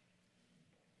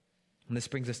 And this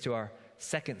brings us to our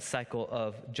second cycle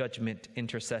of judgment,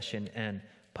 intercession, and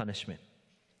punishment.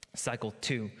 Cycle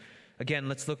 2. Again,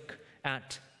 let's look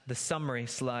at the summary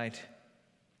slide.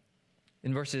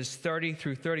 In verses 30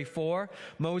 through 34,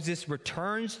 Moses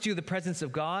returns to the presence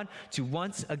of God to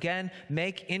once again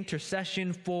make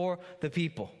intercession for the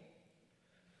people.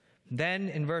 Then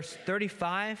in verse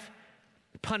 35,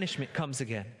 punishment comes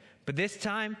again. But this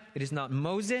time, it is not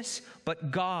Moses, but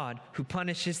God who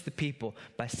punishes the people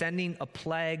by sending a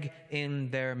plague in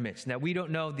their midst. Now, we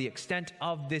don't know the extent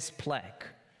of this plague.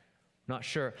 Not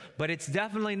sure. But it's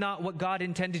definitely not what God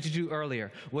intended to do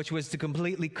earlier, which was to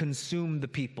completely consume the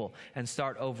people and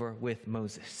start over with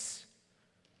Moses.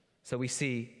 So we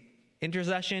see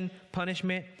intercession,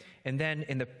 punishment, and then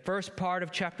in the first part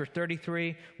of chapter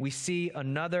 33, we see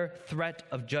another threat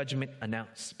of judgment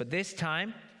announced. But this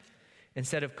time,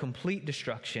 instead of complete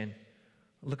destruction,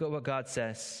 look at what God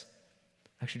says.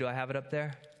 Actually, do I have it up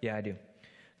there? Yeah, I do.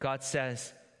 God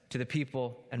says to the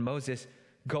people and Moses,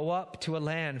 go up to a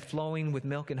land flowing with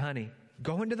milk and honey.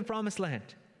 Go into the promised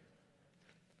land.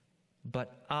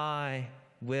 But I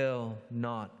will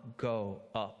not go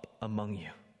up among you.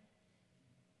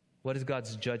 What is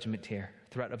God's judgment here?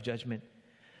 Threat of judgment.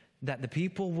 That the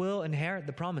people will inherit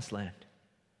the promised land,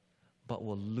 but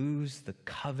will lose the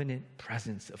covenant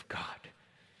presence of God.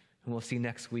 And we'll see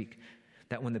next week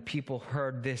that when the people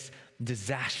heard this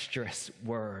disastrous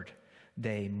word,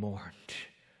 they mourned.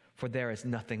 For there is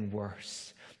nothing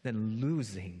worse than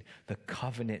losing the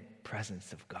covenant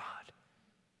presence of God.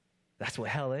 That's what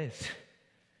hell is.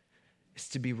 It's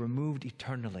to be removed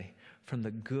eternally from the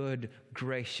good,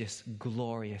 gracious,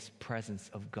 glorious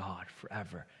presence of God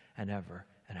forever and ever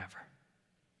and ever.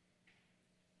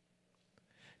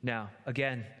 Now,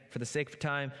 again, for the sake of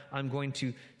time, I'm going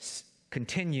to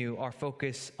continue our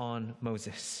focus on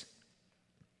Moses.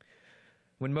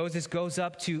 When Moses goes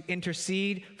up to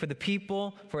intercede for the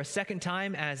people for a second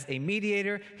time as a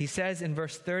mediator, he says in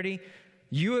verse 30,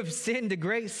 you have sinned a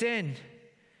great sin,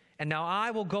 and now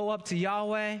I will go up to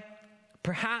Yahweh.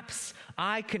 Perhaps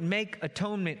I can make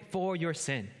atonement for your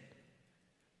sin.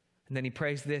 And then he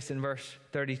prays this in verse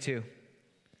 32.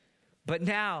 But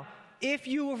now, if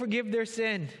you will forgive their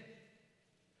sin,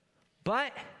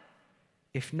 but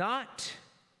if not,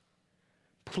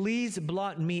 please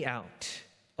blot me out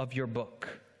of your book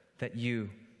that you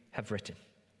have written.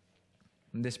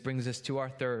 And this brings us to our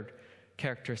third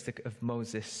characteristic of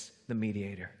Moses, the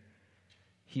mediator.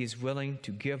 He is willing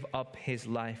to give up his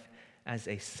life as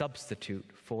a substitute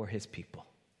for his people.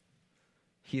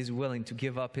 He is willing to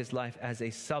give up his life as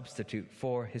a substitute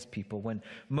for his people. When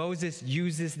Moses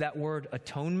uses that word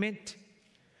atonement,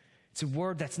 it's a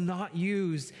word that's not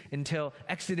used until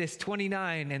Exodus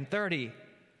 29 and 30.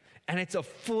 And it's a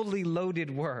fully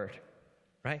loaded word,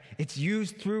 right? It's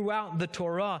used throughout the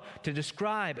Torah to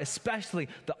describe especially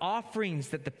the offerings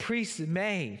that the priests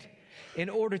made in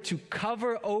order to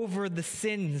cover over the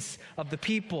sins of the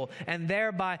people and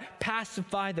thereby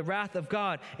pacify the wrath of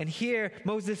God. And here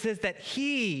Moses says that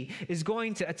he is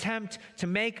going to attempt to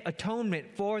make atonement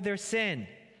for their sin.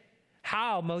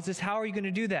 How, Moses? How are you going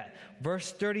to do that?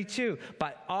 Verse 32,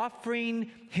 by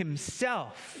offering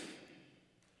himself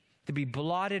to be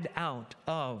blotted out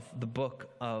of the book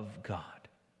of God.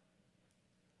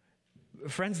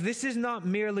 Friends, this is not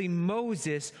merely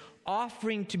Moses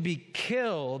offering to be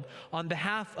killed on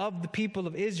behalf of the people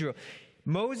of Israel.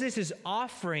 Moses is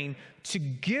offering to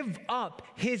give up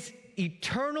his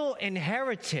eternal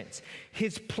inheritance,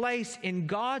 his place in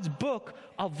God's book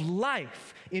of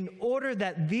life, in order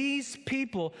that these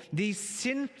people, these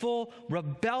sinful,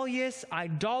 rebellious,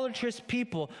 idolatrous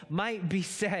people, might be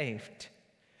saved.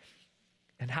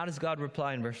 And how does God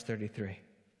reply in verse 33?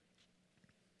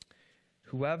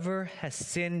 Whoever has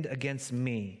sinned against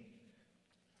me,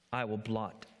 I will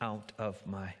blot out of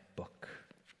my book.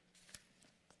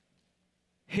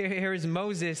 Here is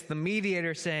Moses, the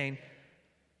mediator, saying,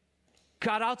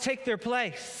 God, I'll take their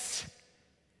place.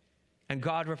 And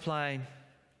God replying,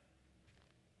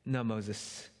 no,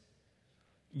 Moses,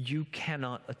 you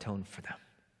cannot atone for them.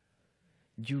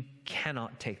 You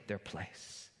cannot take their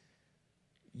place.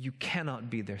 You cannot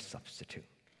be their substitute.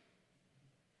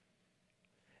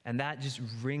 And that just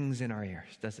rings in our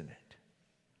ears, doesn't it?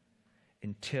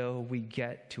 Until we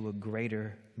get to a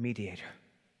greater mediator.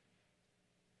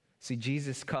 See,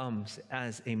 Jesus comes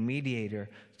as a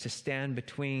mediator to stand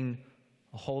between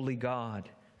a holy God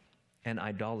and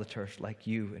idolaters like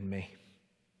you and me.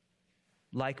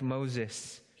 Like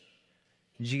Moses,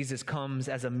 Jesus comes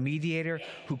as a mediator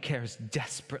who cares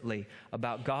desperately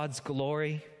about God's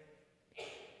glory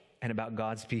and about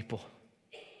God's people.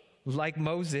 Like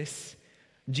Moses,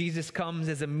 Jesus comes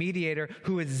as a mediator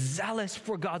who is zealous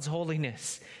for God's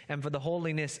holiness and for the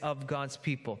holiness of God's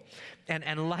people.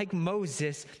 And like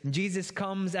Moses, Jesus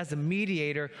comes as a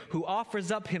mediator who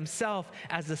offers up himself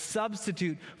as a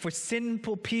substitute for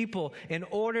sinful people in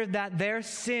order that their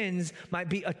sins might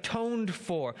be atoned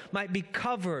for, might be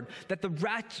covered, that the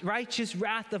righteous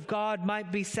wrath of God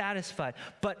might be satisfied.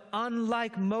 But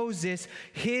unlike Moses,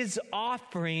 his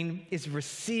offering is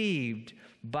received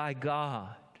by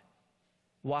God.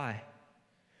 Why?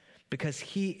 Because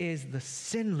he is the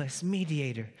sinless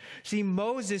mediator. See,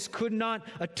 Moses could not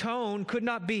atone, could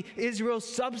not be Israel's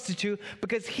substitute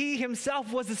because he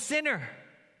himself was a sinner.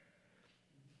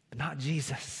 But not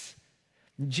Jesus.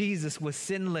 Jesus was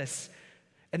sinless,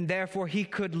 and therefore he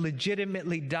could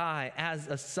legitimately die as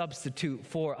a substitute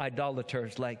for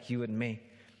idolaters like you and me.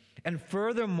 And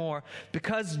furthermore,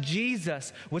 because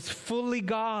Jesus was fully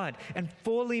God and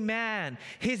fully man,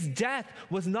 his death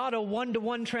was not a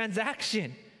one-to-one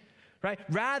transaction, right?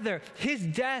 Rather, his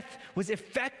death was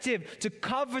effective to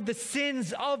cover the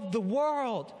sins of the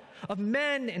world, of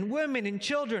men and women and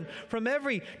children from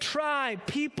every tribe,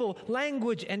 people,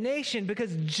 language, and nation,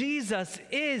 because Jesus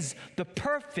is the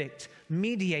perfect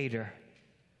mediator.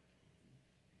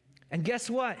 And guess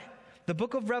what? The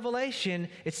book of Revelation,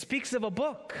 it speaks of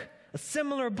a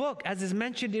similar book as is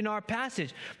mentioned in our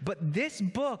passage. But this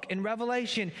book in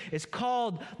Revelation is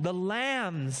called the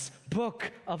Lamb's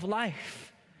Book of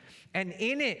Life. And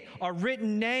in it are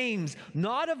written names,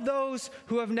 not of those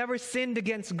who have never sinned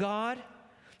against God,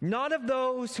 not of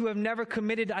those who have never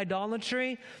committed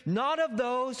idolatry, not of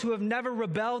those who have never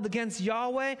rebelled against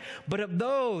Yahweh, but of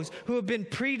those who have been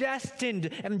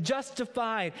predestined and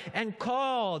justified and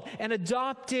called and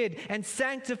adopted and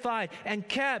sanctified and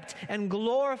kept and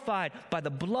glorified by the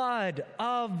blood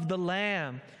of the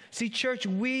Lamb. See, church,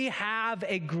 we have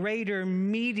a greater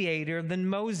mediator than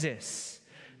Moses.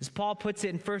 As Paul puts it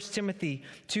in 1 Timothy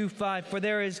 2:5, for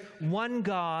there is one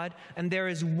God and there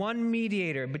is one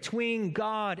mediator between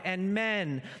God and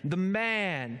men, the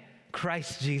man,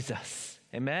 Christ Jesus.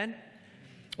 Amen?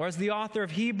 Or as the author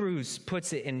of Hebrews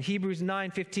puts it in Hebrews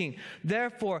 9:15,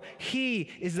 therefore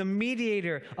he is the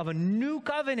mediator of a new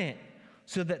covenant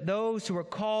so that those who are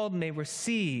called may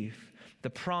receive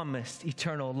the promised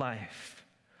eternal life.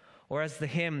 Or as the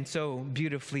hymn so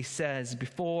beautifully says,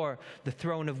 before the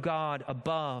throne of God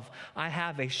above, I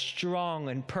have a strong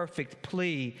and perfect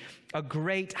plea, a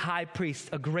great high priest,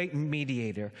 a great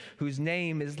mediator, whose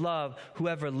name is love,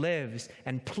 whoever lives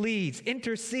and pleads,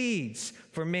 intercedes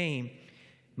for me.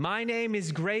 My name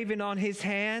is graven on his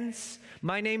hands.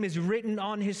 My name is written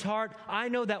on his heart. I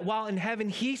know that while in heaven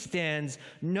he stands,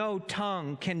 no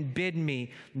tongue can bid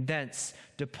me thence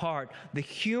depart. The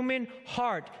human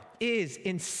heart is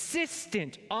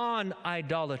insistent on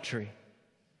idolatry.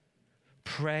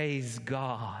 Praise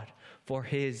God for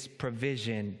his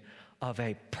provision of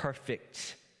a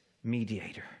perfect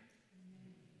mediator.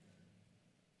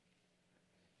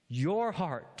 Your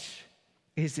heart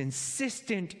is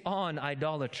insistent on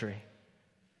idolatry.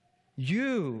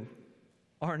 You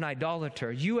are an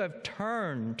idolater. You have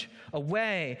turned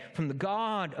away from the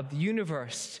God of the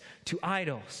universe to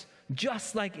idols,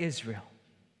 just like Israel.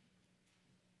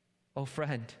 Oh,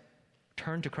 friend,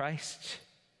 turn to Christ.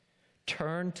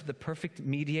 Turn to the perfect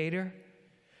mediator.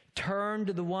 Turn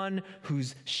to the one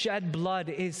whose shed blood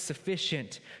is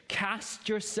sufficient. Cast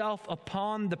yourself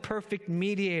upon the perfect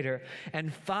mediator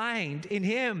and find in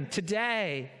him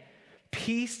today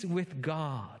peace with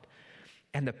God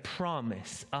and the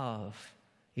promise of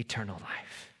eternal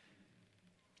life.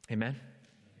 Amen.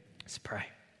 Let's pray.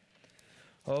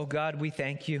 Oh God, we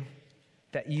thank you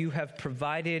that you have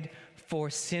provided for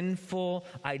sinful,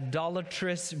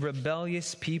 idolatrous,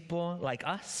 rebellious people like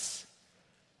us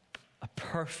a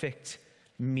perfect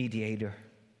mediator,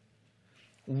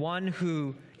 one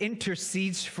who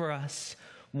intercedes for us,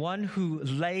 one who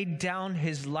laid down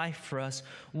his life for us,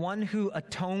 one who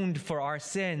atoned for our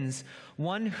sins,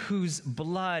 one whose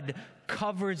blood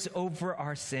covers over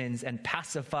our sins and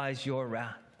pacifies your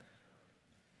wrath.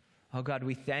 Oh God,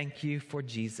 we thank you for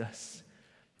Jesus,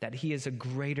 that he is a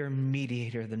greater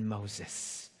mediator than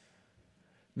Moses.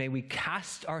 May we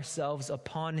cast ourselves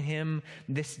upon him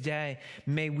this day.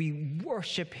 May we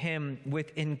worship him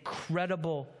with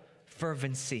incredible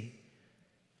fervency.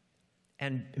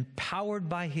 And empowered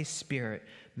by his Spirit,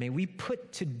 may we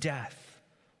put to death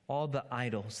all the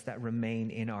idols that remain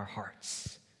in our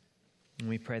hearts. And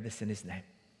we pray this in his name.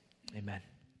 Amen.